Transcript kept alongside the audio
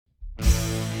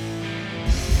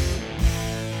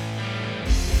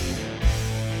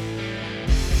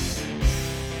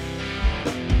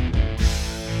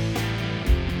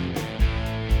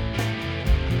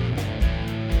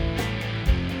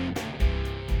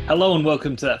Hello and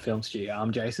welcome to That Film Studio.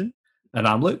 I'm Jason. And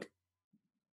I'm Luke.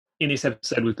 In this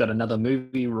episode, we've got another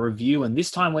movie review, and this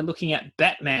time we're looking at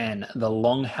Batman: The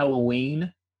Long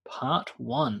Halloween Part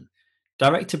 1.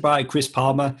 Directed by Chris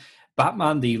Palmer,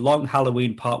 Batman: The Long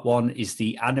Halloween Part 1 is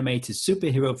the animated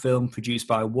superhero film produced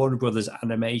by Warner Brothers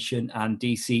Animation and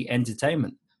DC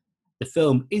Entertainment. The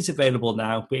film is available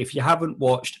now, but if you haven't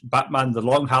watched Batman: The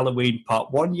Long Halloween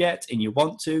Part 1 yet and you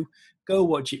want to, go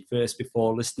watch it first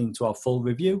before listening to our full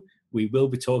review. We will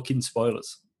be talking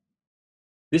spoilers.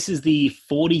 This is the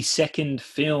 42nd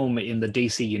film in the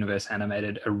DC Universe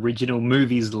animated original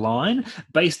movies line,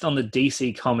 based on the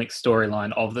DC Comics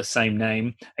storyline of the same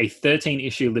name, a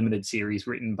 13-issue limited series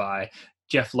written by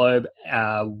Jeff Loeb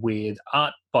with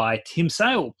art by Tim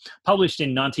Sale, published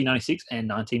in 1996 and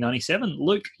 1997.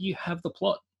 Luke, you have the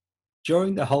plot.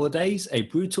 During the holidays, a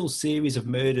brutal series of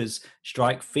murders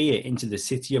strike fear into the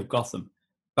city of Gotham.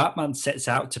 Batman sets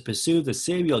out to pursue the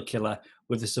serial killer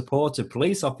with the support of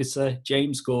police officer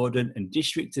James Gordon and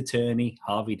District Attorney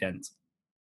Harvey Dent.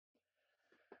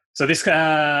 So this,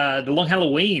 The Long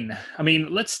Halloween, I mean,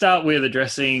 let's start with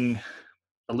addressing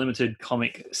the limited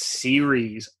comic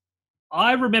series.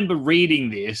 I remember reading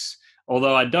this,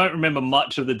 although I don't remember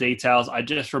much of the details. I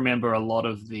just remember a lot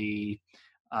of the...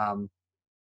 well,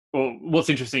 what's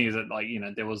interesting is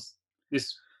that, there was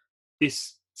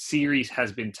this series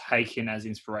has been taken as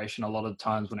inspiration a lot of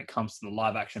times when it comes to the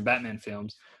live action Batman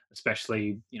films,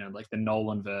 especially, like the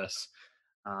Nolan verse,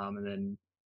 and then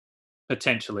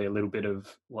potentially a little bit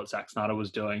of what Zack Snyder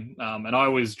was doing. And I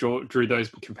always drew those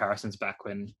comparisons back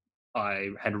when I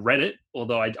had read it,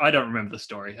 although I don't remember the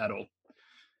story at all.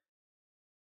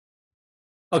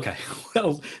 Okay,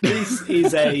 well, this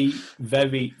is a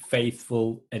very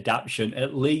faithful adaptation.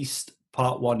 At least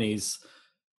part one is,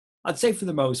 I'd say for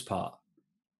the most part.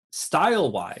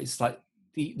 Style-wise, like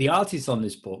the artist on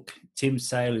this book, Tim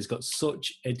Sale, has got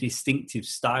such a distinctive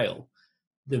style.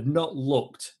 They've not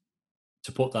looked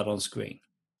to put that on screen.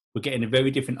 We're getting a very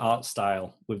different art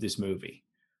style with this movie.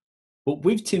 But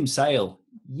with Tim Sale,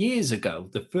 years ago,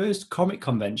 the first comic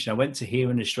convention I went to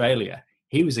here in Australia,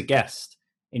 he was a guest,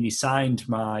 and he signed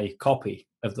my copy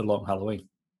of The Long Halloween.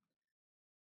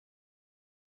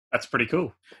 That's pretty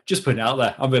cool. Just putting it out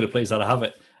there. I'm really pleased that I have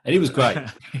it. And he was great.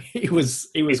 He was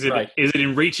great. Is it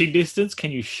in reaching distance? Can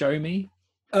you show me?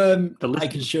 I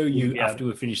can show you after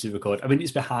we finish the record. I mean,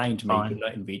 it's behind me, but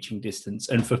not in reaching distance.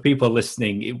 And for people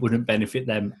listening, it wouldn't benefit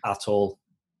them at all.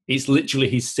 It's literally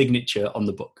his signature on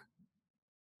the book.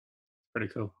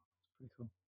 Pretty cool.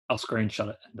 I'll screenshot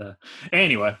it. And,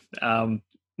 anyway, no,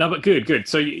 but good.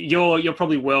 So you're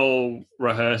probably well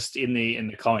rehearsed in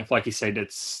the comic. Like you said,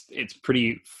 it's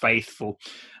pretty faithful.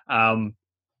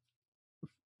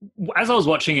 As I was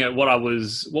watching it, what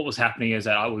was happening is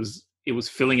that it was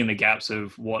filling in the gaps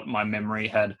of what my memory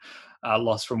had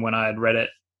lost from when I had read it.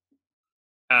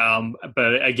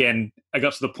 But again, I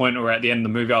got to the point where at the end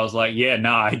of the movie, I was like,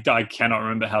 I cannot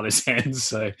remember how this ends.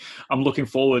 So I'm looking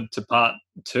forward to part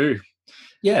 2.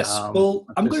 Yes. Well,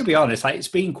 I'm going to be honest. It's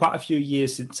been quite a few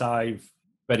years since I've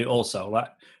read it also.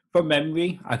 From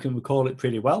memory, I can recall it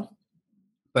pretty well.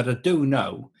 But I do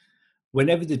know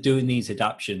whenever they're doing these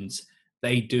adaptations,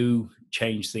 they do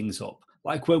change things up.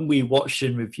 Like when we watched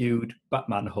and reviewed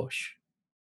Batman Hush,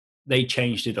 they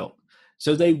changed it up.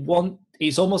 So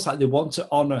it's almost like they want to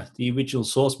honour the original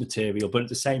source material, but at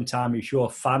the same time, if you're a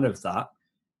fan of that,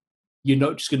 you're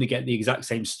not just going to get the exact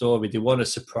same story. They want to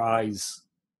surprise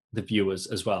the viewers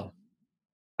as well.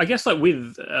 I guess like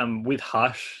with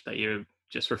Hush that you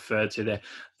just referred to there,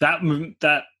 that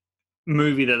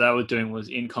movie that they were doing was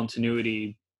in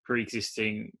continuity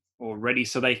pre-existing already,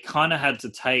 so they kind of had to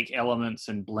take elements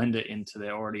and blend it into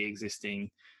their already existing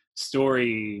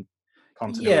story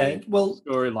continuity.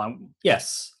 Storyline.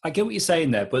 Yes, I get what you're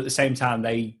saying there, but at the same time,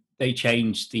 they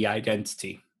changed the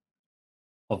identity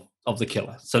of the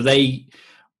killer. So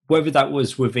whether that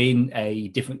was within a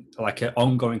different, like an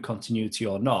ongoing continuity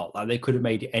or not, like they could have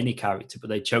made it any character, but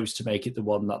they chose to make it the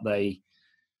one that they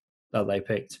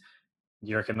picked.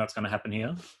 You reckon that's going to happen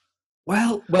here?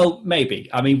 Well, maybe.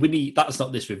 I mean, that's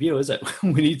not this review, is it?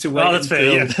 We need to wait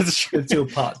until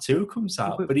part 2 comes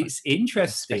out. But it's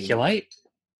interesting. Speculate.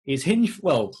 It's hinged.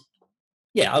 Well,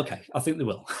 yeah, okay. I think they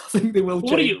will.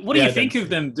 What do you think of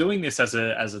them doing this as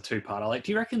a 2-parter? Like,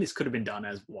 do you reckon this could have been done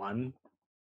as one?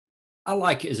 I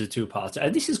like it as a 2-parter,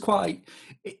 and this is quite.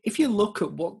 If you look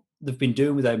at what they've been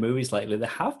doing with their movies lately, they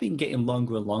have been getting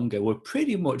longer and longer. We're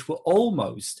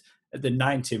almost at the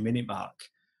 90-minute mark.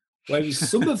 Whereas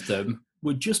some of them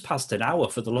were just past an hour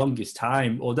for the longest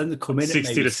time, or then they come in at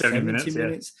 60 maybe to 70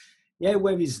 minutes. Yeah,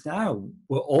 whereas now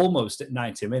we're almost at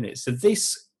 90 minutes. So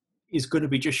this is going to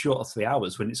be just short of 3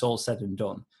 hours when it's all said and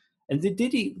done. And they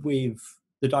did it with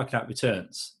The Dark Knight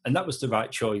Returns, and that was the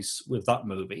right choice with that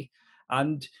movie.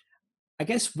 And I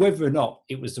guess whether or not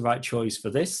it was the right choice for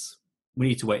this, we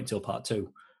need to wait until part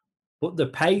 2. But the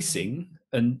pacing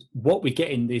and what we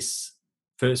get in this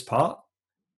first part,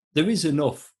 there is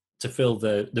enough to fill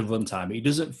the runtime. It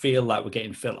doesn't feel like we're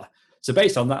getting filler. So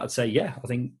based on that, I'd say, yeah, I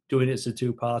think doing it as a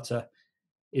 2-parter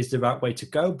is the right way to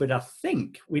go. But I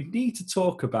think we need to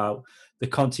talk about the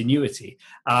continuity.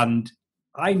 And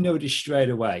I noticed straight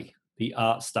away the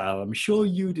art style. I'm sure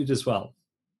you did as well.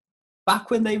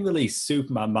 Back when they released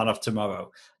Superman Man of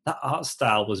Tomorrow, that art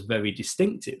style was very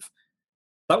distinctive.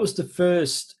 That was the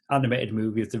first animated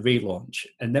movie of the relaunch.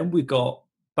 And then we got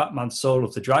Batman Soul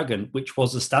of the Dragon, which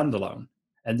was a standalone.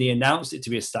 And they announced it to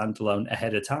be a standalone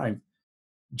ahead of time.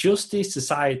 Justice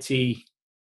Society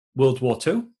World War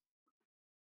II.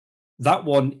 That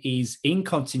one is in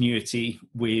continuity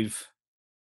with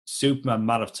Superman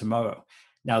Man of Tomorrow.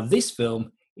 Now, this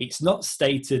film, it's not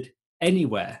stated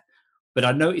anywhere, but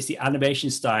I noticed the animation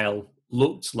style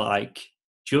looked like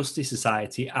Justice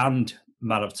Society and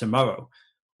Man of Tomorrow.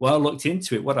 When I looked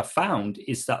into it, what I found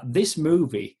is that this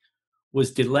movie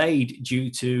was delayed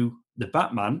due to the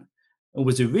Batman and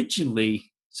was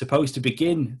originally supposed to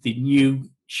begin the new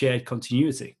shared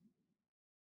continuity.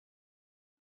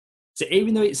 So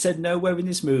even though it said nowhere in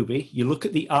this movie, you look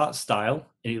at the art style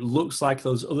and it looks like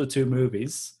those other 2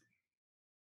 movies.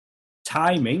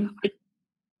 Timing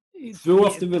threw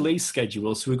off the release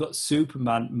schedule, so we got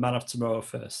Superman Man of Tomorrow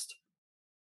first.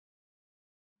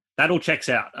 That all checks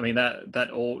out. I mean, that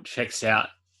all checks out.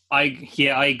 I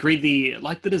agree.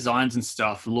 The designs and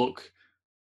stuff look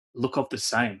of the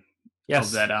same. Yes,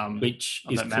 of that which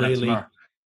of is that Man of clearly Tomorrow.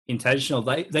 Intentional.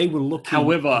 They were looking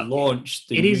However, to launch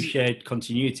the new shared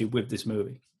continuity with this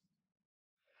movie.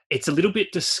 It's a little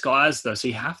bit disguised though, so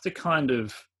you have to kind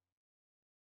of.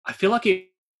 I feel like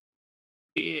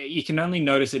you can only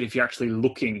notice it if you're actually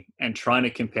looking and trying to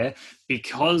compare,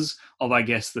 because of, I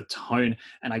guess, the tone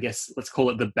and I guess let's call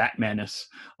it the Batmanness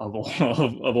of all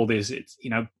of all this. It's, you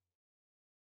know,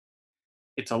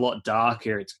 it's a lot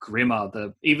darker, it's grimmer.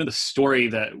 Even the story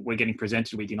that we're getting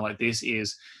presented with, you know, like this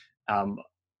is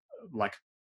like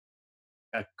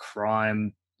a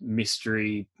crime,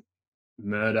 mystery,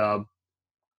 murder,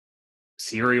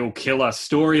 serial killer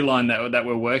storyline that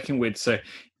we're working with. So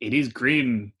it is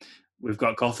grim. We've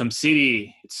got Gotham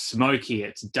City. It's smoky.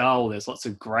 It's dull. There's lots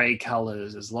of grey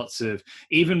colours. There's lots of,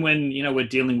 even when, you know, we're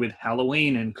dealing with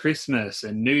Halloween and Christmas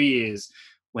and New Year's,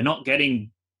 we're not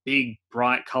getting big,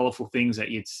 bright, colourful things that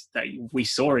we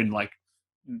saw in like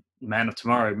Man of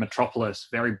Tomorrow, Metropolis,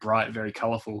 very bright, very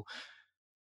colourful.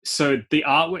 So the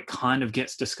artwork kind of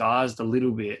gets disguised a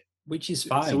little bit, which is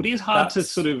fine. So it is hard to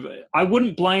sort of. I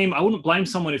wouldn't blame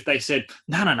someone if they said,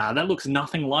 no, that looks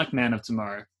nothing like Man of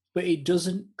Tomorrow. But it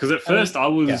doesn't. Because at first I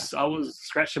was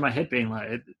scratching my head, being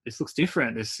like, "This looks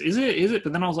different. Is it?"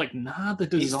 But then I was like, "Nah, the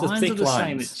designs are the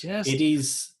same.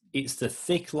 It's the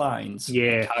thick lines, of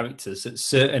characters at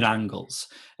certain angles."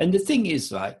 And the thing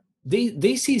is, right,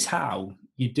 this is how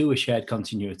you do a shared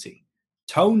continuity.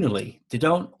 Tonally, they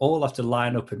don't all have to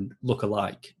line up and look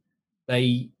alike.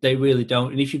 They really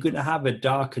don't. And if you're going to have a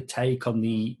darker take on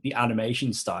the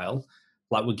animation style,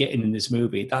 like we're getting in this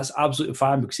movie, that's absolutely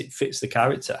fine because it fits the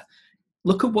character.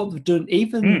 Look at what they've done.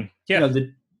 Even you know,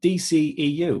 the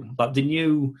DCEU, like the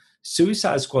new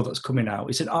Suicide Squad that's coming out,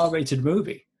 it's an R-rated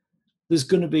movie. There's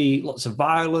going to be lots of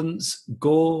violence,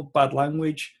 gore, bad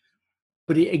language,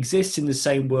 but it exists in the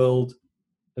same world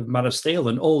of Man of Steel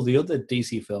and all the other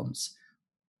DC films.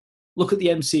 Look at the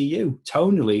MCU.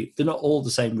 Tonally, they're not all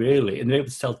the same, really, and they're able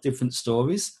to tell different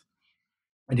stories.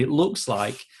 And it looks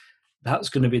like that's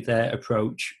going to be their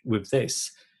approach with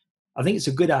this. I think it's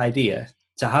a good idea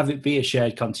to have it be a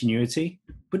shared continuity,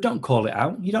 but don't call it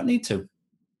out. You don't need to.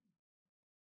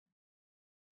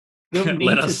 You don't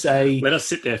need to say... Let us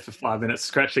sit there for 5 minutes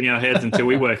scratching our heads until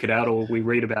we work it out or we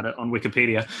read about it on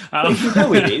Wikipedia. If you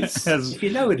know it is, if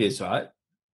you know it is, right,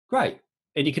 great.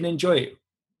 And you can enjoy it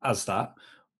as that.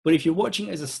 But if you're watching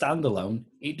it as a standalone,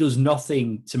 it does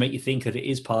nothing to make you think that it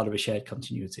is part of a shared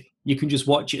continuity. You can just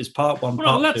watch it as part one,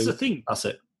 part two. That's the thing. That's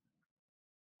it.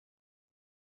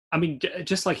 I mean,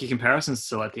 just like your comparisons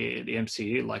to like the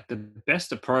MCU, like the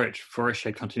best approach for a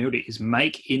shared continuity is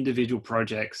make individual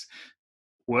projects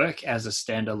work as a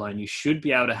standalone. You should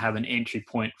be able to have an entry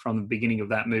point from the beginning of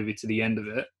that movie to the end of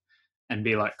it and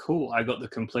be like, cool, I got the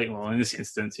complete, well, in this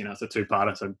instance, you know, it's a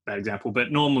 2-parter, so bad example,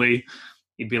 but normally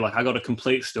you'd be like, I got a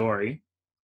complete story.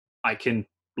 I can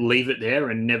leave it there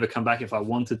and never come back if I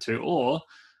wanted to, or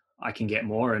I can get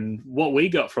more. And what we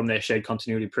got from their shared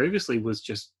continuity previously was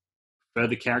just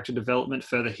further character development,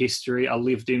 further history, a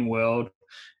lived-in world.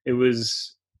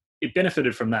 It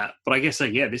benefited from that. But I guess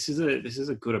this is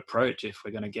a good approach if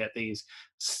we're going to get these,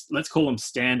 let's call them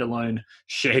standalone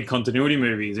shared continuity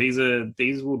movies.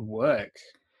 These would work.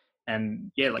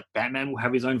 And like Batman will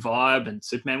have his own vibe, and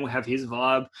Superman will have his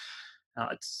vibe.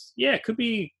 It could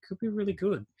be really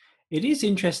good. It is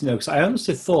interesting though, because I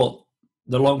honestly thought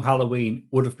The Long Halloween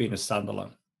would have been a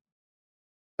standalone.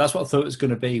 That's what I thought it was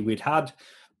going to be. We'd had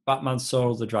Batman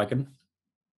Soul of the Dragon,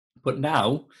 but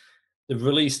now they've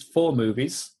released 4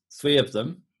 movies, 3 of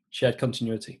them shared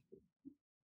continuity.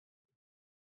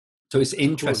 So it's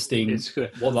interesting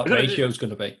what that ratio is going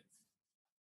to be.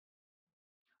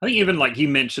 I think even like you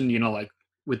mentioned, like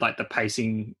with like the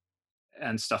pacing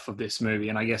and stuff of this movie,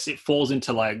 and I guess it falls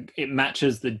into like, it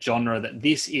matches the genre that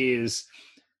this is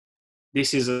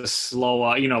a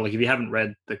slower, like if you haven't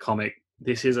read the comic,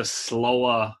 this is a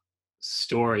slower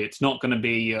story. It's not going to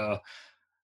be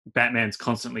Batman's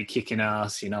constantly kicking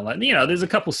ass, there's a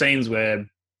couple scenes where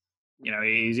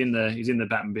he's in the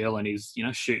Batmobile and he's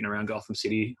shooting around Gotham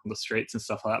City on the streets and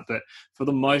stuff like that, but for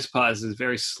the most part this is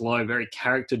very slow, very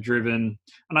character driven.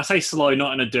 And I say slow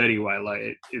not in a dirty way,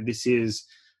 like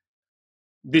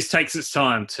this takes its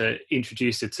time to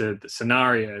introduce it to the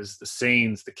scenarios, the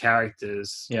scenes, the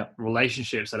characters,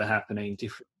 relationships that are happening,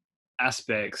 different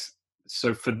aspects.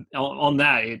 So on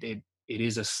that, it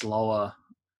is a slower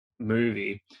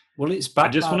movie. Well, it's Batman.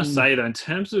 I just want to say though, in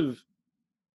terms of,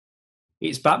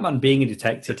 it's Batman being a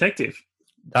detective.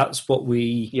 That's what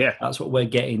that's what we're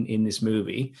getting in this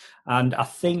movie. And I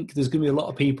think there's going to be a lot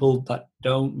of people that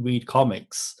don't read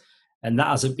comics, and that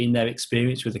hasn't been their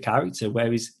experience with the character,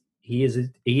 whereas he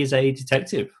is a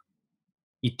detective.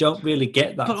 You don't really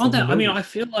get that. But on that, I mean, I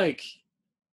feel like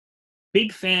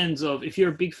if you're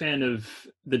a big fan of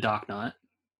The Dark Knight,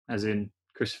 as in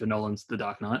Christopher Nolan's The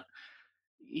Dark Knight,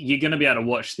 you're going to be able to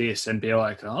watch this and be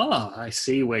like, oh, I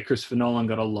see where Christopher Nolan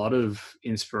got a lot of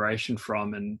inspiration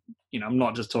from. And, I'm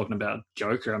not just talking about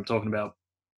Joker. I'm talking about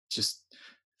just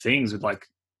things with like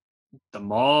the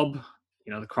mob,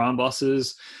 the crime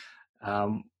bosses,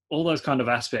 all those kind of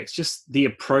aspects, just the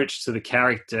approach to the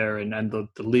character and the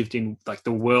lived in, like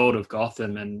the world of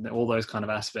Gotham and all those kind of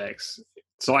aspects.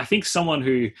 So I think someone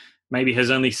who maybe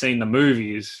has only seen the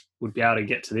movies would be able to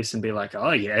get to this and be like,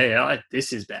 oh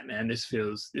this is Batman. This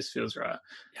feels right.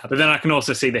 Yeah. But then I can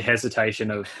also see the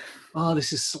hesitation of, oh,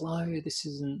 this is slow. This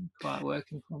isn't quite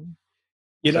working for me.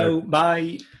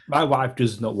 My wife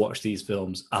does not watch these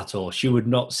films at all. She would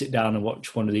not sit down and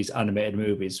watch one of these animated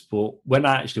movies. But when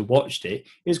I actually watched it,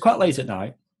 it was quite late at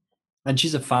night. And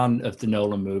she's a fan of the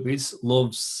Nolan movies,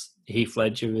 loves Heath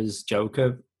Ledger as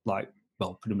Joker,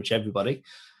 pretty much everybody.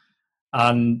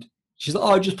 And she's like,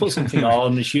 oh, just put something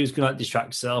on. And she was going to distract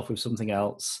herself with something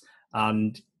else.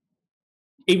 And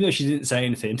even though she didn't say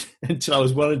anything until I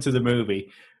was well into the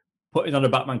movie, putting on a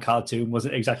Batman cartoon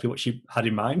wasn't exactly what she had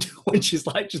in mind when she's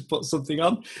like, just put something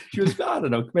on. She was, I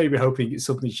don't know, maybe hoping it's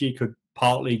something she could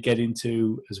partly get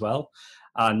into as well.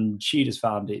 And she just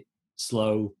found it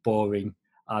slow, boring.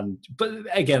 But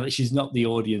again, she's not the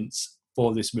audience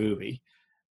for this movie.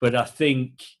 But I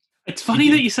think it's funny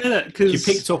that you say that, because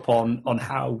she picked up on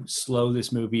how slow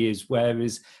this movie is.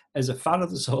 Whereas, as a fan of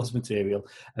the source material,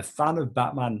 a fan of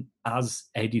Batman as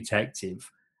a detective,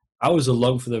 I was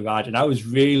along for the ride and I was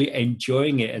really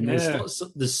enjoying it. And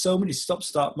there's so many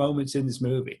stop-start moments in this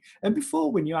movie. And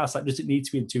before, when you asked, does it need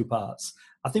to be in 2 parts?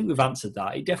 I think we've answered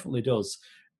that. It definitely does,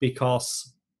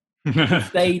 because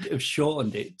if they'd have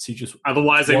shortened it to just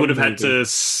otherwise they would have had to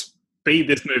speed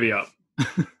this movie up.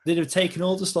 They'd have taken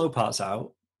all the slow parts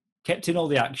out, kept in all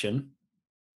the action,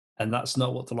 and that's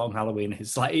not what The Long Halloween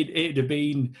is. It'd have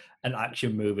been an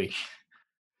action movie.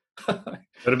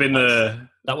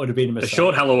 That would have been a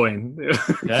short Halloween.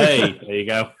 Hey, there you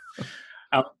go.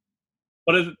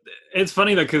 But it's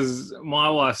funny though, because my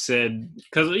wife said,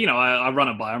 because I run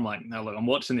it by her, I'm like, no, look, I'm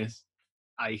watching this.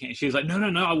 She's like, no,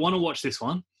 I want to watch this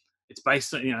one. It's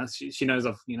based on, she knows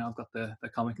I've got the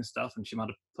comic and stuff, and she might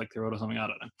have clicked through it or something, I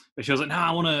don't know. But she was like, no,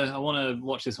 I want to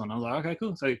watch this one. I was like, okay,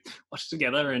 cool. So watched it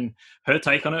together, and her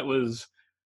take on it was,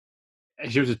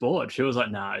 she was just bored. She was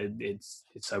like, nah, it's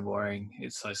so boring.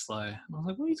 It's so slow. And I was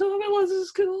like, what are you talking about? Like, this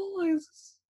is cool. Like,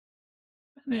 this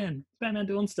is Batman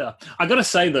doing stuff. I got to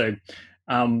say though,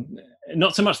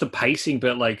 not so much the pacing,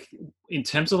 but like in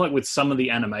terms of like with some of the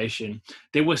animation,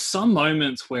 there were some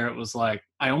moments where it was like,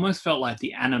 I almost felt like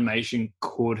the animation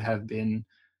could have been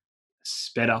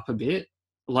sped up a bit.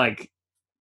 Like,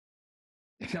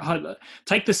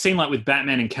 take the scene like with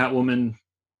Batman and Catwoman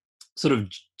sort of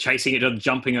chasing each other,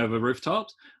 jumping over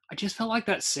rooftops. I just felt like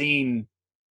that scene,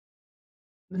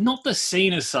 not the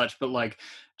scene as such, but like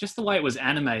just the way it was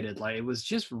animated, like it was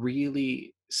just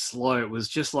really slow. It was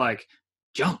just like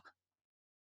jump,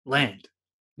 land,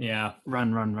 Yeah.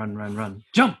 run,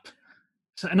 jump.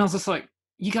 So, and I was just like,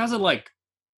 you guys are like,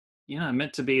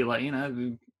 meant to be like,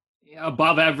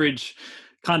 above average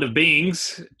kind of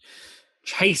beings.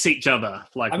 Chase each other,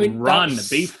 like, run,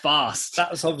 be fast.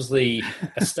 That's obviously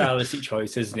a stylistic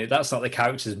choice, isn't it? That's not the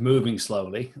characters moving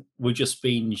slowly. We're just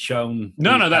being shown.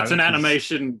 No, that's an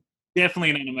animation.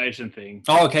 Definitely an animation thing.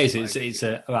 Oh, okay. So it's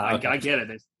a. Right, okay. I get it.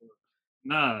 It's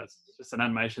just an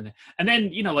animation thing. And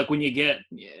then like when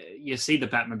you see the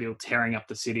Batmobile tearing up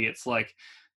the city, it's like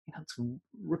it's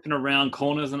ripping around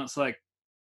corners, and it's like,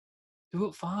 do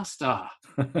it faster.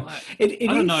 Like, I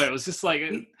don't know. It was just like.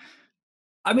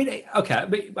 I mean, okay,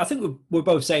 but I think we're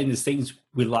both saying there's things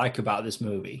we like about this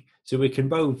movie, so we can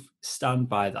both stand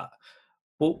by that.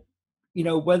 But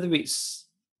whether it's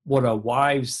what our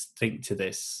wives think to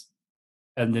this,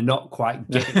 and they're not quite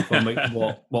getting from it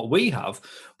what we have.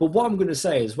 But what I'm going to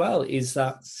say as well is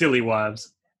that silly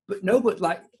wives. But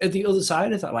like at the other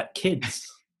side of that, like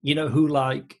kids, who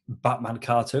like Batman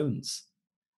cartoons.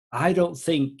 I don't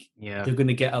think they're going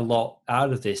to get a lot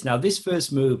out of this. Now, this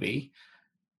first movie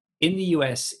in the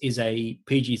US is a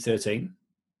PG-13.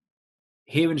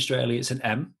 Here in Australia, it's an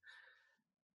M.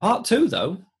 Part 2,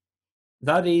 though,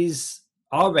 that is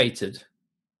R-rated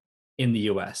in the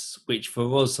US, which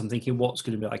for us, I'm thinking what's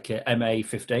going to be like a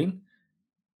MA-15.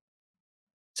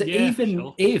 So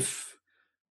even if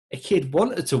a kid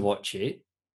wanted to watch it,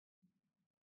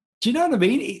 do you know what I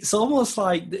mean? It's almost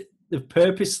like they've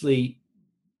purposely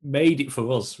made it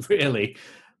for us, really.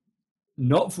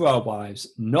 Not for our wives,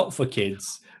 not for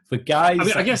kids. For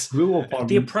guys, I guess grew up on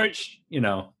the approach.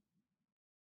 I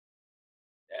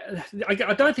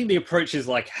don't think the approach is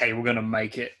like, "Hey, we're going to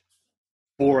make it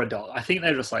for adult." I think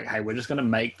they're just like, "Hey, we're just going to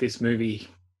make this movie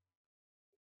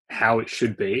how it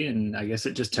should be." And I guess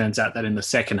it just turns out that in the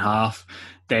second half,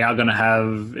 they are going to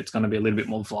have. It's going to be a little bit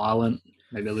more violent,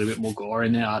 maybe a little bit more gore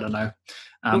in there. I don't know.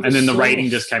 And then the rating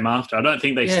just came after. I don't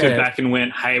think they stood back and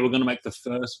went, "Hey, we're going to make the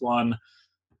first one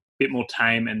bit more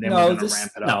tame, and then we're going to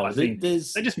ramp it up." I think they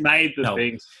just made the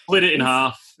thing, split it in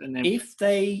half, and then if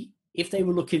they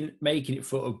were looking at making it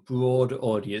for a broad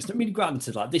audience, I mean,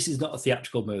 granted, like this is not a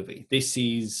theatrical movie, this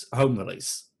is home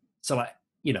release, so like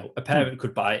a parent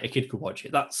could buy it, a kid could watch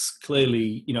it. That's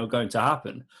clearly going to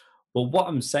happen. But what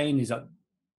I'm saying is that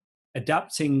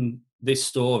adapting this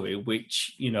story,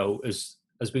 which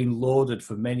has been lauded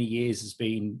for many years as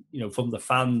being from the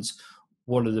fans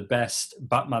one of the best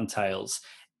Batman tales.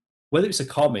 Whether it's a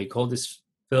comic or this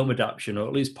film adaptation, or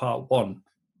at least part 1,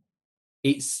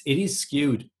 it is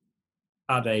skewed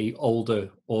at a older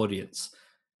audience.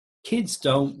 Kids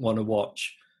don't want to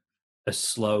watch a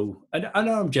slow, and I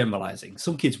know I'm generalizing,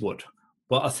 some kids would,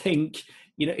 but I think,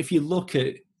 if you look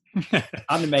at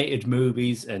animated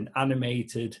movies and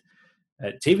animated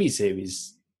TV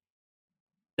series,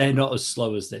 they're not as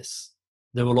slow as this.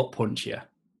 They're a lot punchier.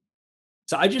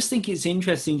 So I just think it's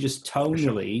interesting, just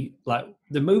tonally, like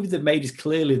the movie they made is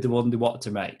clearly the one they wanted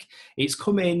to make. It's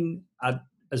come in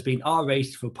as being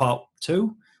R-rated for part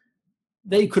 2.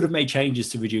 They could have made changes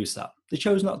to reduce that. They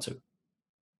chose not to.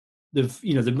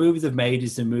 The movie they've made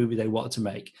is the movie they wanted to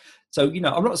make. So,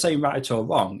 I'm not saying right or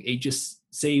wrong. It just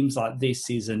seems like this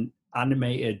is an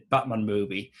animated Batman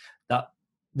movie that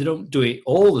they don't do it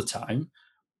all the time,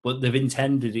 but they've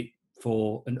intended it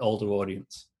for an older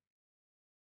audience.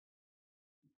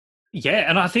 Yeah,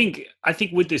 and I think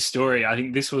with this story, I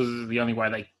think this was the only way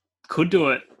they could do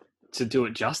it to do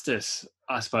it justice,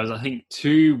 I suppose. I think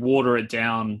to water it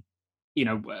down,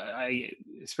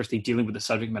 especially dealing with the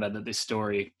subject matter that this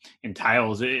story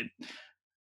entails, I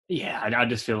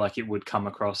just feel like it would come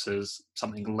across as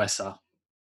something lesser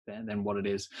than what it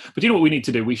is. But what we need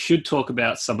to do? We should talk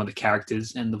about some of the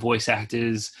characters and the voice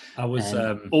actors. I was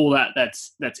all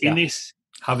that's in this.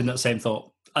 Having that same thought.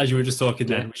 As you were just talking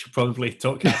then, we should probably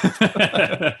talk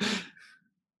about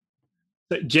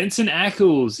So Jensen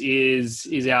Ackles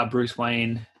is our Bruce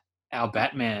Wayne, our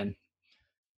Batman.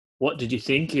 What did you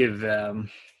think of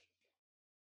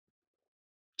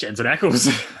Jensen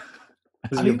Ackles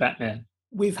as your Batman?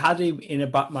 We've had him in a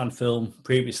Batman film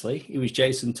previously. He was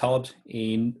Jason Todd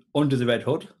in Under the Red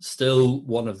Hood, still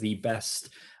one of the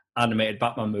best animated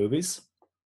Batman movies.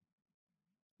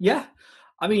 Yeah.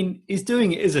 I mean, he's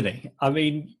doing it, isn't he? I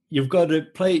mean, you've got to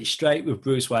play it straight with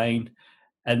Bruce Wayne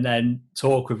and then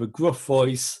talk with a gruff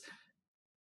voice.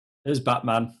 There's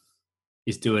Batman.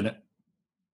 He's doing it.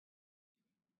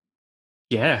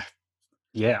 Yeah.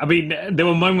 Yeah. I mean, there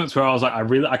were moments where I was like,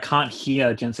 I can't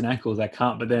hear Jensen Ackles. I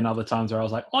can't. But then other times where I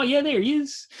was like, oh, yeah, there he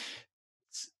is.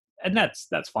 And that's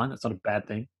fine. That's not a bad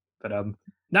thing. But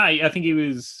No, I think he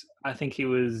was. I think he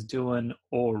was doing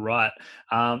all right.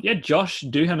 Yeah, Josh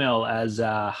Duhamel as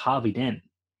Harvey Dent,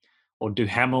 or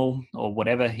Duhamel, or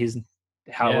whatever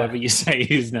however Yeah, you say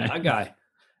his name. that guy.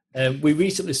 We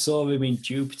recently saw him in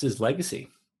Jupiter's Legacy.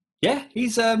 Yeah,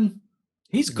 he's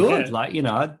good. Yeah. Like,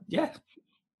 yeah,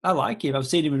 I like him. I've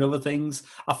seen him in other things.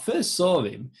 I first saw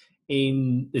him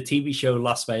in the TV show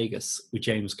Las Vegas with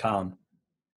James Caan.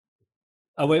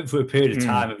 I went through a period of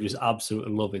time of just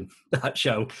absolutely loving that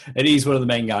show, and he's one of the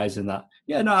main guys in that.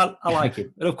 Yeah, no, I like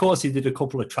him. And of course, he did a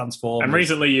couple of Transformers. And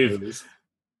recently,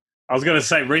 I was going to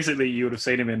say, recently you would have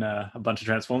seen him in a bunch of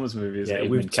Transformers movies. Yeah,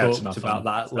 we've talked about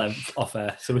that length off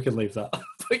air, so we can leave that.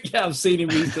 But yeah, I've seen him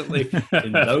recently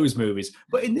in those movies.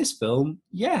 But in this film,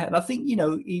 yeah, and I think,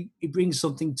 he brings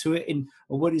something to it. And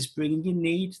what he's bringing, you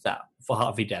need that for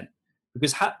Harvey Dent.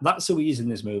 Because that's who he is in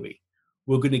this movie.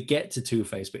 We're going to get to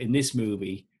Two-Face, but in this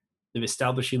movie, they're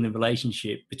establishing the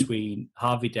relationship between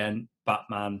Harvey Dent,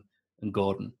 Batman, and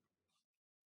Gordon.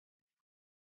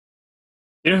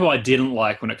 You know who I didn't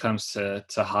like when it comes to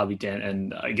Harvey Dent,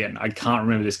 and again, I can't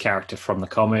remember this character from the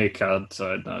comic,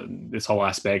 this whole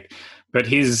aspect, but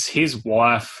his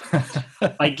wife.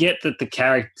 I get that the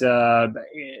character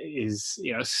is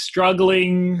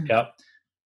struggling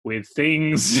with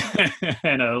things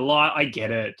and a lot. I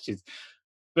get it,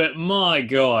 but my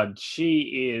God,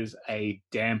 she is a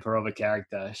damper of a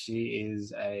character. She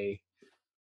is I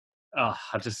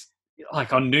just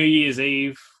like on New Year's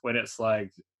Eve when it's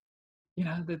like.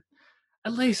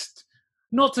 At least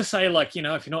not to say like,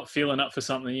 if you're not feeling up for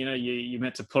something, you're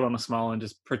meant to put on a smile and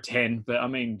just pretend. But I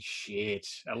mean, shit,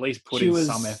 at least put in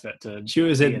some effort to. She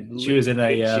was in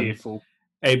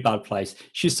a bad place.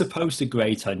 She's supposed to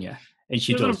grate on you, and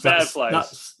she does.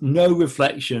 That's no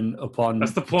reflection upon.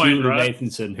 That's the point, Julie right?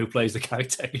 Nathanson, who plays the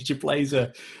character. She plays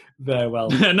her very well.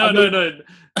 no, not at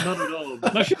all.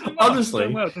 No, honestly,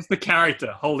 well. Just the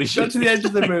character. Holy shit! Got to the end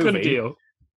of the movie. Good deal.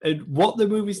 And what the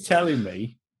movie's telling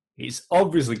me, it's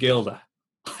obviously Gilda.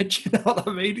 Do you know what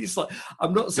I mean? It's like,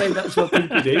 I'm not saying that's what I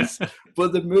think it is,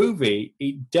 but the movie,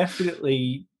 it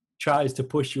definitely tries to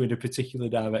push you in a particular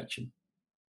direction.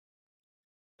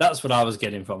 That's what I was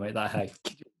getting from it, that hey,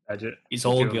 it's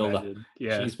all Gilda. Imagine?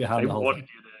 Yeah. She's behind the whole thing.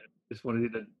 Just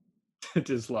wanted you to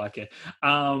dislike it.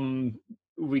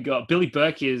 We got Billy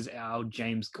Burke is our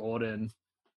James Gordon.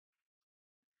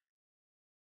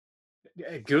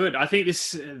 Yeah, good. I think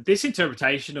this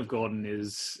interpretation of Gordon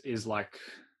is like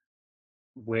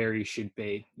where he should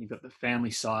be. You've got the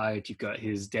family side. You've got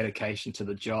his dedication to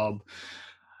the job.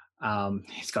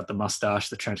 He's got the mustache,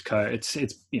 the trench coat. It's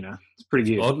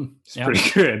pretty good. Gordon. It's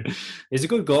pretty good. He's a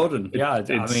good Gordon.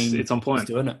 It's on point. He's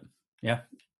doing it. Yeah.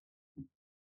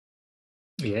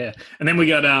 Yeah, and then we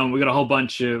got a whole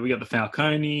bunch of the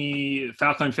Falcone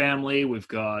family. We've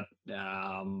got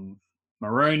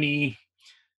Maroni.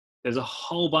 There's a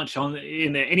whole bunch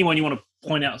in there. Anyone you want to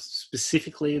point out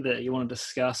specifically that you want to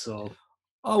discuss?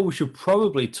 We should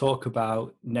probably talk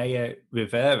about Naya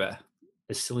Rivera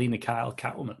as Selina Kyle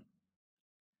Catwoman.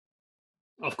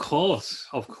 Of course.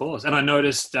 And I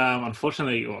noticed,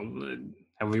 unfortunately,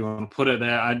 however you want to put it,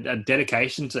 there a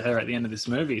dedication to her at the end of this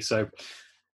movie. So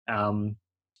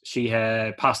she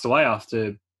had passed away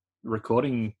after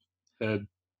recording her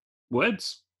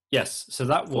words. Yes, so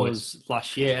that was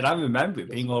last year, and I remember it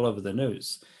being all over the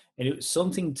news. And it was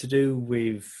something to do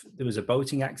with, there was a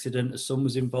boating accident, a son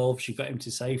was involved, she got him to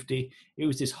safety. It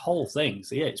was this whole thing.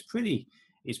 So yeah, it's pretty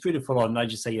full on. And I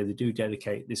just say, yeah, they do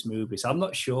dedicate this movie. So I'm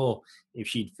not sure if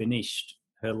she'd finished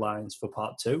her lines for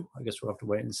part 2. I guess we'll have to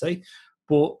wait and see.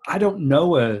 But I don't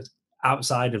know her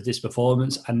outside of this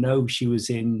performance. I know she was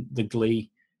in the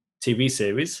Glee TV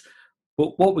series.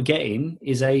 But what we're getting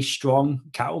is a strong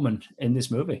Catwoman in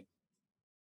this movie.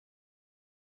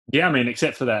 Yeah, I mean,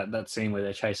 except for that scene where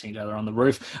they're chasing each other on the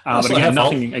roof. But again,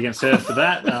 nothing against her for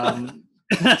that.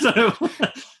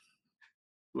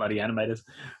 Bloody animators.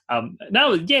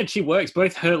 No, yeah, she works.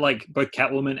 Both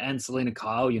Catwoman and Selina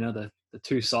Kyle, the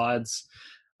two sides.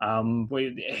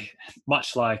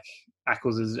 Much like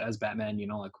Ackles as Batman,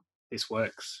 like this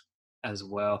works as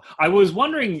well. I was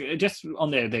wondering, just on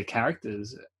their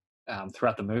characters,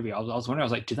 throughout the movie, I was wondering, I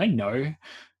was like, do they know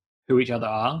who each other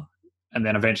are? And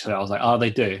then eventually I was like, oh, they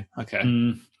do. Okay.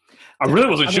 I really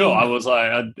wasn't sure. I was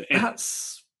like,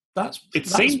 it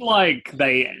seemed like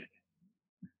they.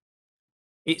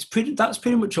 That's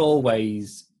pretty much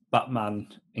always Batman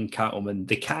and Catwoman.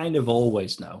 They kind of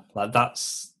always know. Like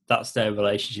that's their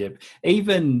relationship.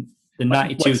 Even the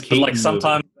 92 Keaton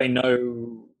sometimes movie, they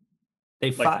know.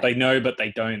 They fight. They know, but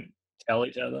they don't tell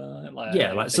each other. And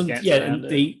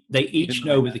they each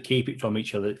know, but they keep it from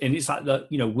each other. And it's like that.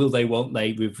 Will they? Won't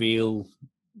they reveal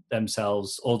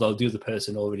themselves, although the other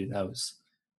person already knows.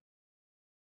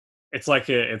 It's like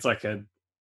a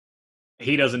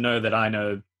he doesn't know that I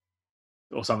know,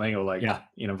 or something, or like, Yeah,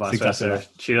 vice exactly versa. right.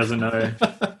 She doesn't know.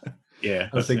 Yeah,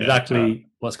 That's exactly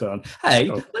what's going on. Hey,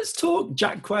 cool. let's talk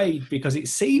Jack Quaid, because it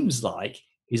seems like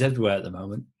he's everywhere at the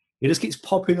moment. He just keeps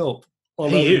popping up all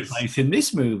He over the is. place. In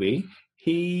this movie,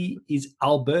 he is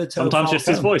Alberto Sometimes just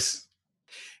his Falcone. voice.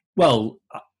 Well,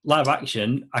 live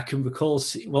action, I can recall.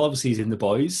 Well, obviously he's in The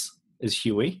Boys as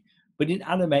Huey, but in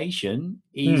animation,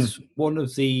 he's one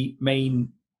of the main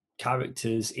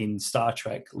characters in Star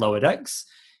Trek Lower Decks.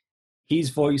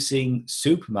 He's voicing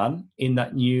Superman in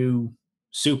that new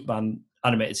Superman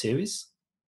animated series,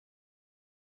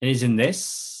 and he's in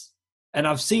this. And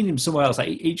I've seen him somewhere else. Like,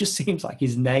 it just seems like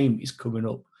his name is coming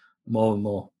up more and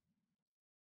more.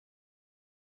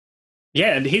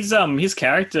 Yeah, and his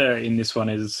character in this one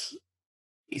is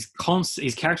his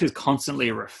character is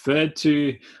constantly referred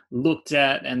to, looked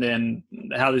at, and then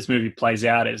how this movie plays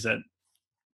out is that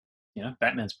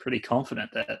Batman's pretty confident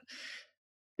that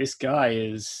this guy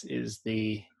is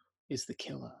the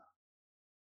killer.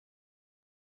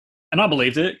 And I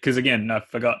believed it because, again, I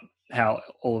forgot how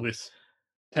all of this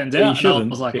turns Well, out. you shouldn't,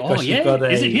 and I was like, because oh yeah,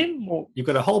 is it him? You've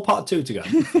got a whole part 2 to go.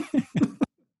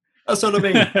 That's what I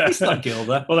mean. It's not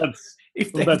Gilda. Well,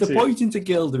 if that's they're pointing to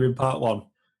Gilda in part 1,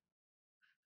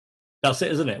 that's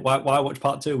it, isn't it? Why watch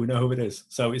part 2? We know who it is,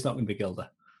 so it's not going to be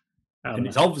Gilda, and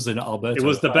it's obviously not Alberto. It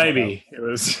was the baby. It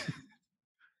was.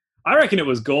 I reckon it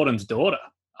was Gordon's daughter.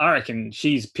 I reckon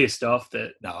she's pissed off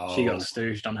that she got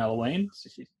stooged on Halloween, so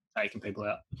she's taking people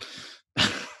out.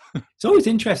 It's always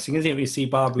interesting, isn't it, when you see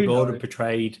Barbara Gordon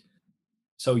portrayed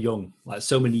so young, like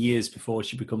so many years before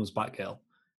she becomes Batgirl.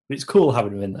 But it's cool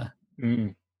having her in there.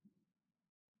 Mm.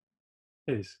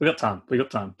 It is. We got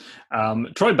time.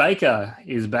 Troy Baker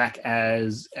is back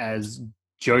as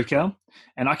Joker,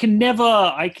 and I can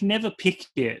never pick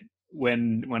it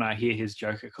when I hear his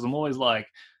Joker, because I'm always like,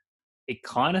 it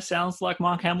kind of sounds like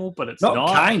Mark Hamill, but it's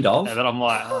not. Kind of. And then I'm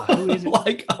like, who is it?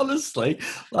 Like, honestly,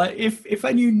 like if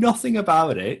I knew nothing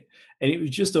about it and it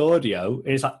was just audio,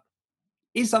 and it's like,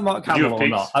 is that Mark Hamill or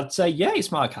not? I'd say, yeah,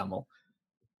 it's Mark Hamill.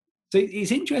 So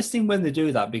it's interesting when they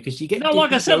do that, because you get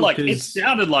like I said, Jokers, like it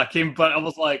sounded like him, but I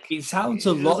was like, it sounds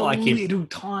a lot like him, little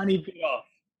tiny bit off,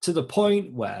 to the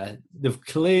point where they've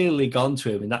clearly gone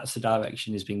to him, and that's the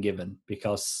direction he's been given.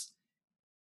 Because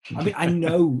I mean, I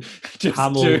know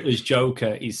Hamill as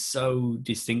Joker is so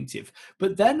distinctive,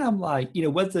 but then I'm like,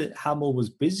 whether Hamill was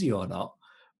busy or not,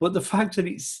 but the fact that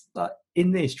it's like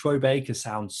in this, Troy Baker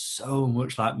sounds so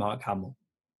much like Mark Hamill.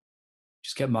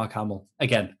 Just get Mark Hamill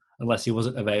again, unless he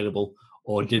wasn't available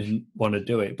or didn't want to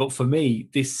do it. But for me,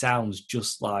 this sounds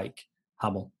just like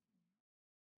Hamill,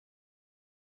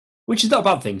 which is not a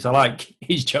bad thing. So I like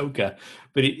his Joker,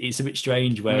 but it's a bit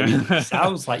strange where it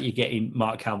sounds like you're getting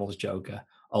Mark Hamill's Joker,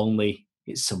 only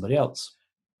it's somebody else.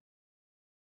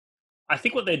 I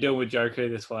think what they're doing with Joker,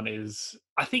 this one, is,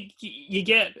 I think you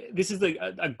get, this is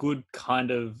a good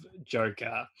kind of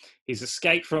Joker. He's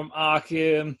escaped from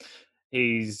Arkham.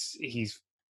 He's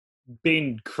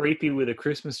been creepy with a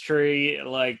Christmas tree.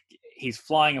 Like, he's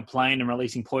flying a plane and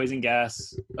releasing poison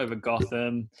gas over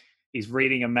Gotham. He's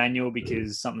reading a manual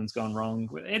because something's gone wrong.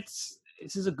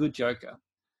 This is a good Joker.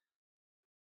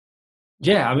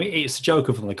 Yeah, I mean, it's a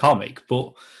Joker from the comic,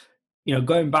 but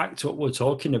going back to what we're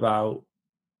talking about,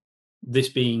 this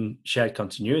being shared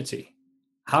continuity,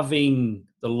 having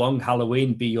the Long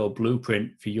Halloween be your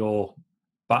blueprint for your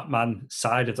Batman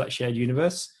side of that shared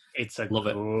universe, it's a love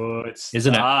good it,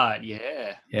 isn't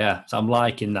it? Yeah. So I'm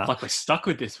liking that. It's like we're stuck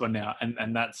with this one now,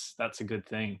 and that's a good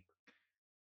thing.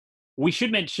 We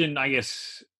should mention, I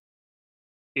guess,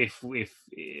 if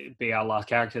it be our last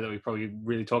character that we probably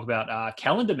really talk about,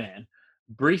 Calendar Man,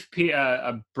 a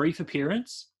brief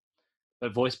appearance,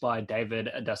 but voiced by David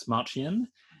Dastmalchian.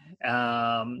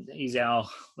 He's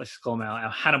let's call him our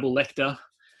Hannibal Lecter.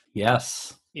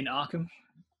 Yes. In Arkham.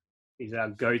 He's our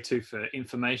go-to for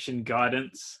information,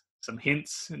 guidance, some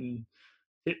hints and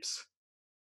tips.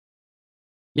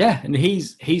 Yeah, and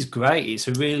he's great. It's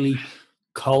a really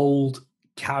cold,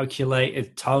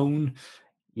 calculated tone.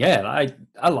 Yeah,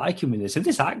 I like him in this. And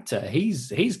this actor, he's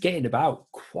getting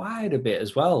about quite a bit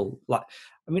as well. Like,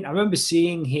 I mean, I remember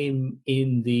seeing him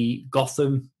in the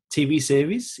Gotham TV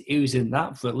series. He was in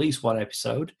that for at least one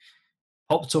episode.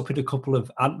 Popped up in a couple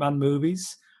of Ant-Man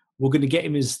movies. We're going to get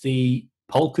him as the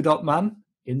Polka Dot Man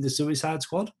in the Suicide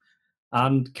Squad,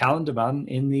 and Calendar Man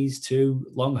in these 2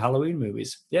 Long Halloween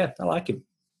movies. Yeah, I like him.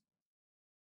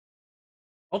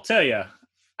 I'll tell you,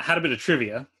 I had a bit of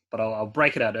trivia, but I'll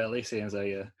break it out early, seeing as though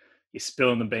you're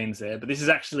spilling the beans there. But this is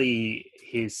actually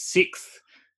his 6th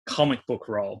comic book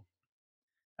role,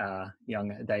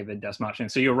 young David Dastmalchian.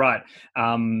 So you're right.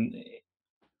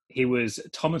 He was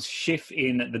Thomas Schiff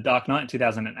in The Dark Knight in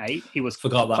 2008. He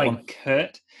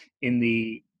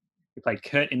played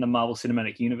Kurt in the Marvel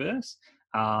Cinematic Universe.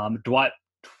 Dwight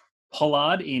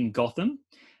Pollard in Gotham.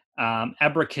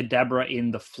 Abracadabra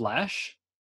in The Flash.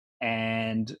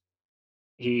 And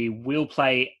he will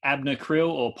play Abner Krill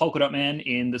or Polka Dot Man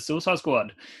in The Suicide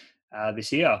Squad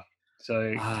this year.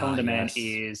 So Calendar Man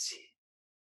is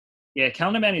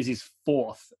his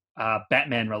fourth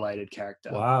Batman-related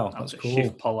character. Wow, that's cool.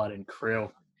 Schiff, Pollard, and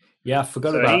Krill. Yeah, I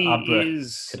forgot about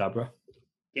Abracadabra.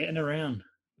 Getting around.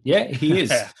 Yeah, he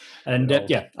is. And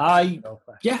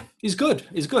he's good.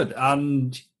 He's good.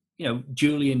 And,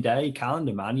 Julian Day,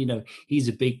 Calendar Man, he's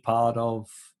a big part of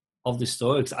the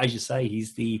story. Because as you say,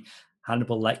 he's the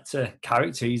Hannibal Lecter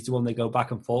character. He's the one they go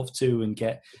back and forth to and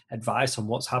get advice on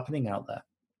what's happening out there.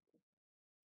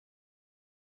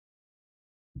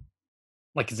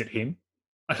 Like, is it him?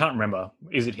 I can't remember.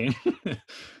 Is it him? Let's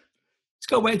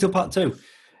go wait until part 2.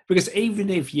 Because even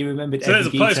if you remembered so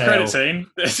every there's a post-credit scene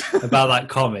about that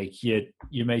comic, you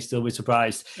may still be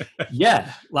surprised.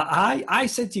 Yeah, like I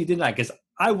said to you, didn't I? Because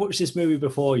I watched this movie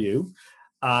before you,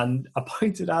 and I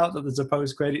pointed out that there's a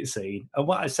post-credit scene, and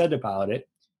what I said about it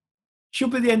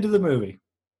should be the end of the movie.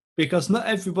 Because not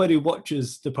everybody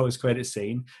watches the post-credit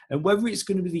scene, and whether it's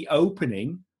going to be the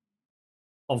opening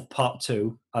of part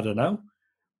 2, I don't know.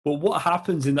 But what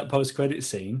happens in that post-credit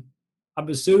scene, I'm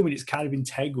assuming it's kind of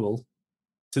integral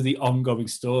to the ongoing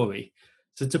story.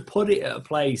 So to put it at a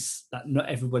place that not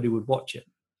everybody would watch it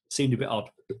seemed a bit odd.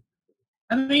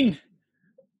 I mean,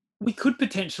 we could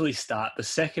potentially start the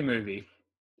second movie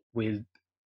with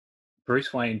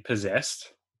Bruce Wayne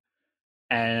possessed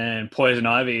and Poison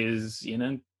Ivy is,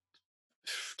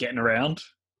 getting around.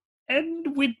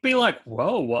 And we'd be like,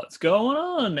 whoa, what's going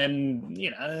on? And,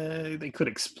 they could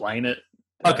explain it.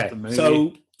 Okay,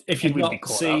 so if you've not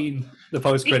seen the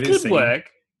post-credit scene... It could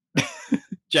work.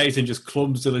 Jason just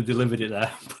clumsily delivered it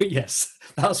there. But yes,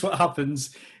 that's what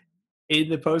happens in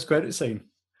the post-credit scene.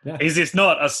 Yeah. Is this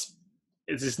not a spoiler?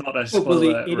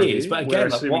 Well, it is, but again,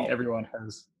 everyone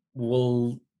has.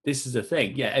 Well, this is the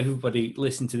thing. Yeah, everybody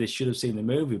listening to this should have seen the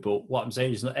movie, but what I'm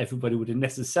saying is not everybody would have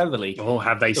necessarily. Oh,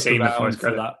 have they seen the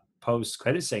post-credit? For that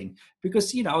post-credit scene?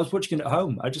 Because I was watching it at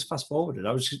home. I just fast-forwarded.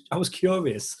 I was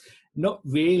curious, not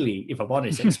really, if I'm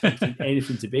honest, expecting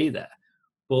anything to be there,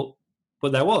 but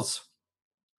there was.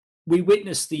 We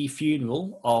witnessed the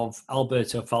funeral of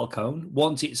Alberto Falcone.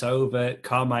 Once it's over,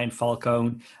 Carmine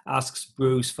Falcone asks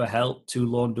Bruce for help to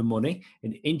launder money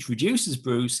and introduces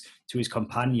Bruce to his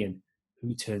companion,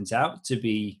 who turns out to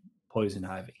be Poison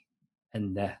Ivy.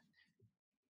 And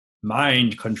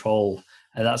mind control.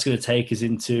 And that's going to take us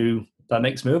into that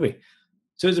next movie.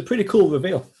 So it's a pretty cool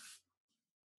reveal.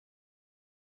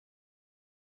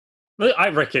 I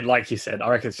reckon, like you said,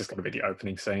 it's just going to be the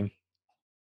opening scene.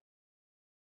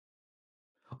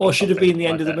 Or should have been the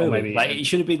end of the movie. It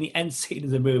should have been the end scene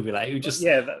of the movie. Like, you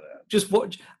just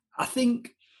watch. I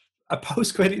think a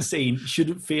post-credit scene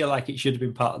shouldn't feel like it should have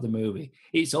been part of the movie.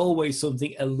 It's always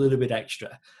something a little bit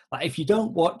extra. Like, if you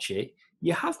don't watch it,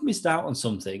 you have missed out on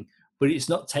something, but it's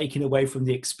not taken away from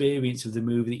the experience of the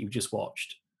movie that you've just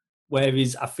watched.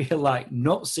 Whereas I feel like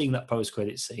not seeing that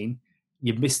post-credit scene,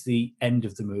 you miss the end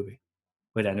of the movie.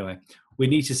 But anyway, we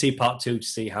need to see part 2 to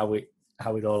see how it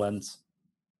all ends.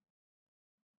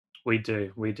 We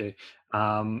do.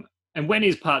 And when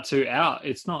is part 2 out?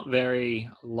 It's not very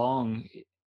long,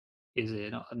 is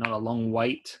it? Not a long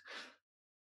wait.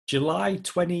 July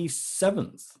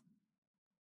 27th,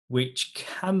 which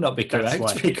cannot be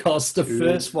correct because the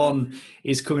first one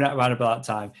is coming out around about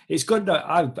that time. It's good that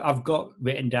I've got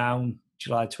written down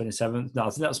July 27th. No, I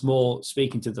think that's more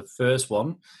speaking to the first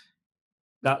one.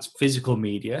 That's physical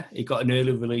media. It got an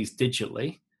early release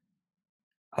digitally.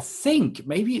 I think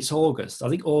maybe it's August. I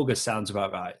think August sounds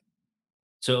about right.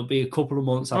 So it'll be a couple of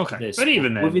months after this. But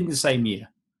even then, within the same year.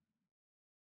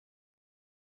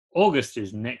 August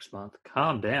is next month.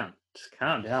 Calm down. Just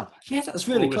calm down. Yeah, that's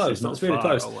really close. That's really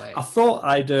close. Away. I thought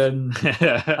I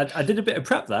did a bit of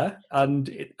prep there, and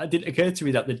it didn't occur to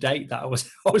me that the date that I was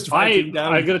writing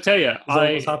down. I got to tell you,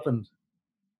 what's happened.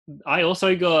 I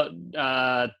also got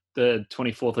the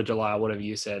 24th of July, or whatever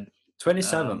you said.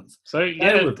 27th. So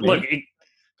yeah, look.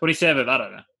 27th, I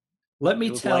don't know. Let me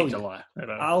tell you.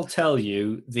 I'll tell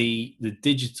you the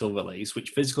digital release, which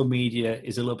physical media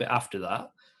is a little bit after that.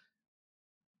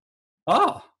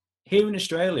 Oh, here in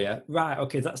Australia, right,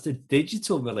 okay, that's the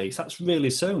digital release. That's really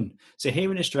soon. So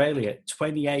here in Australia,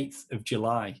 28th of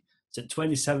July. So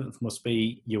 27th must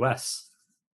be US.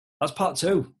 That's part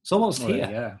 2. It's almost here.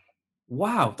 Yeah.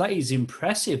 Wow, that is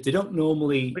impressive. They don't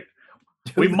normally.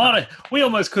 We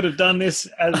almost could have done this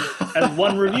as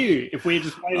one review if we had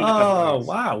just waited. Oh,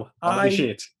 wow! Holy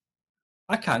shit!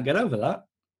 I can't get over that.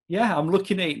 Yeah, I'm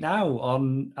looking at it now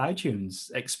on iTunes.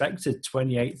 Expected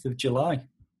 28th of July.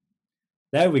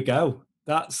 There we go.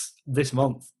 That's this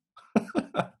month.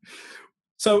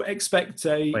 So expect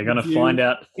a. We're going to find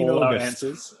out all our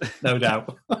answers, no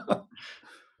doubt.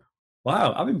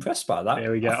 Wow, I'm impressed by that.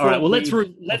 There we go. All right, well, let's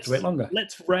wait longer.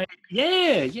 Let's rate.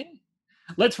 Yeah.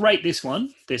 Let's rate this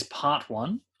one. This part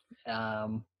one,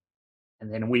 and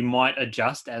then we might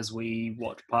adjust as we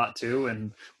watch part two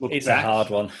and look. It's back. a hard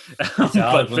one. It's a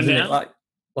hard one, now,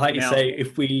 like you say,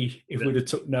 if we'd have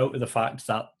took note of the fact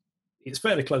that it's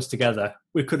fairly close together,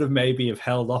 we could have maybe have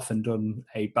held off and done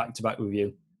a back-to-back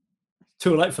review.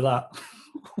 Too late for that.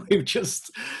 We've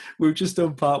just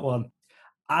done part one.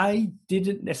 I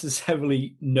didn't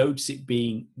necessarily notice it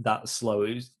being that slow.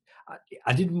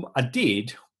 I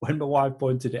did when my wife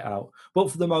pointed it out, but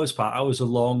for the most part, I was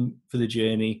along for the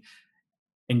journey,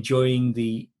 enjoying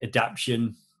the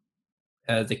adaptation,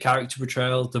 the character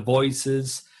portrayal, the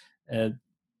voices, the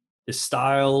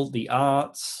style, the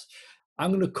arts. I'm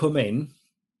going to come in.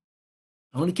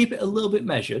 I'm going to keep it a little bit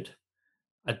measured.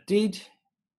 I did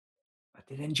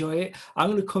enjoy it.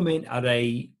 I'm going to come in at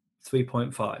a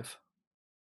 3.5.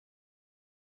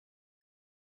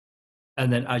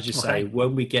 And then, as you say,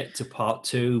 when we get to part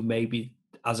two, maybe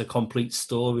as a complete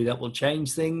story, that will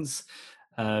change things,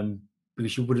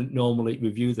 because you wouldn't normally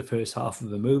review the first half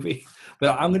of a movie.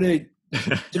 But I'm going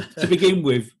to begin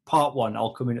with part one.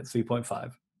 I'll come in at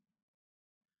 3.5.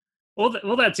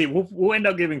 Well, that's it. We'll end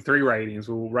up giving 3 ratings.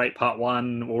 We'll rate part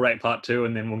one, we'll rate part two,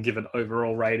 and then we'll give an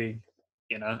overall rating,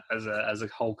 as a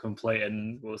whole complete,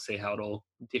 and we'll see how it all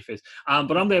differs.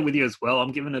 But I'm there with you as well.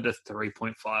 I'm giving it a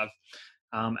 3.5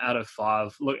 out of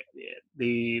 5. Look,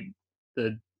 the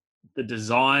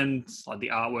designs, like the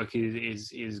artwork,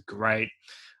 is great.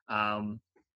 The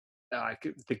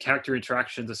character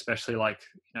interactions, especially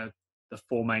the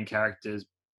 4 main characters: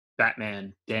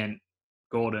 Batman, Dent,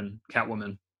 Gordon,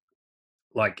 Catwoman.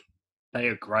 Like, they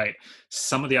are great.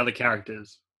 Some of the other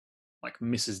characters, like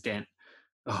Mrs. Dent,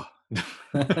 but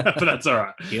that's all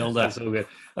right. That's all good.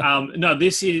 No,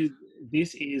 this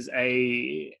is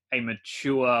a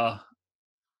mature,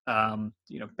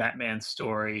 Batman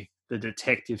story. The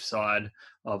detective side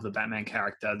of the Batman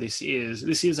character. This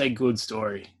is a good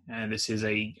story, and this is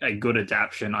a good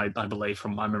adaptation, I believe,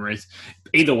 from my memories.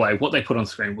 Either way, what they put on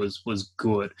screen was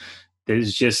good.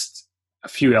 There's just a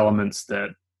few elements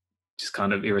that just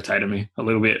kind of irritated me a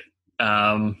little bit.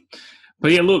 But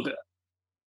yeah, look,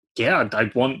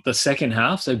 I want the second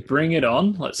half, so bring it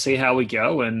on. Let's see how we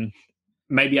go, and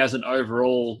maybe as an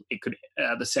overall, it could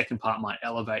the second part might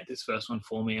elevate this first one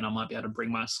for me, and I might be able to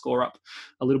bring my score up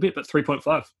a little bit. But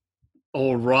 3.5.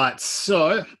 All right,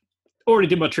 so already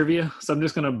did my trivia, so I'm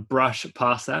just going to brush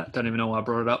past that. Don't even know why I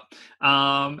brought it up.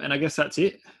 And I guess that's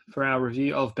it for our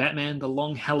review of Batman: The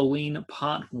Long Halloween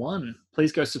Part 1.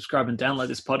 Please go subscribe and download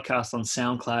this podcast on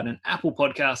SoundCloud and Apple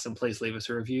Podcasts, and please leave us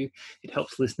a review. It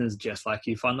helps listeners just like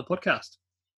you find the podcast.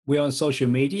 We're on social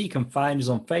media. You can find us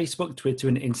on Facebook, Twitter,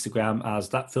 and Instagram as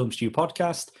That Film Stew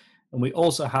Podcast. And we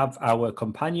also have our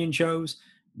companion shows,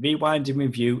 Rewind and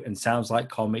Review and Sounds Like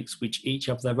Comics, which each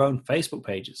have their own Facebook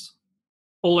pages.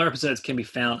 All our episodes can be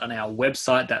found on our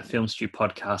website,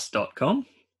 thatfilmstewpodcast.com.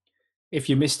 If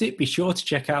you missed it, be sure to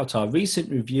check out our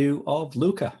recent review of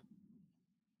Luca.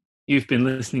 You've been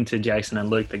listening to Jason and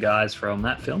Luke, the guys from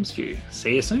That Film Stew.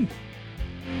 See you soon.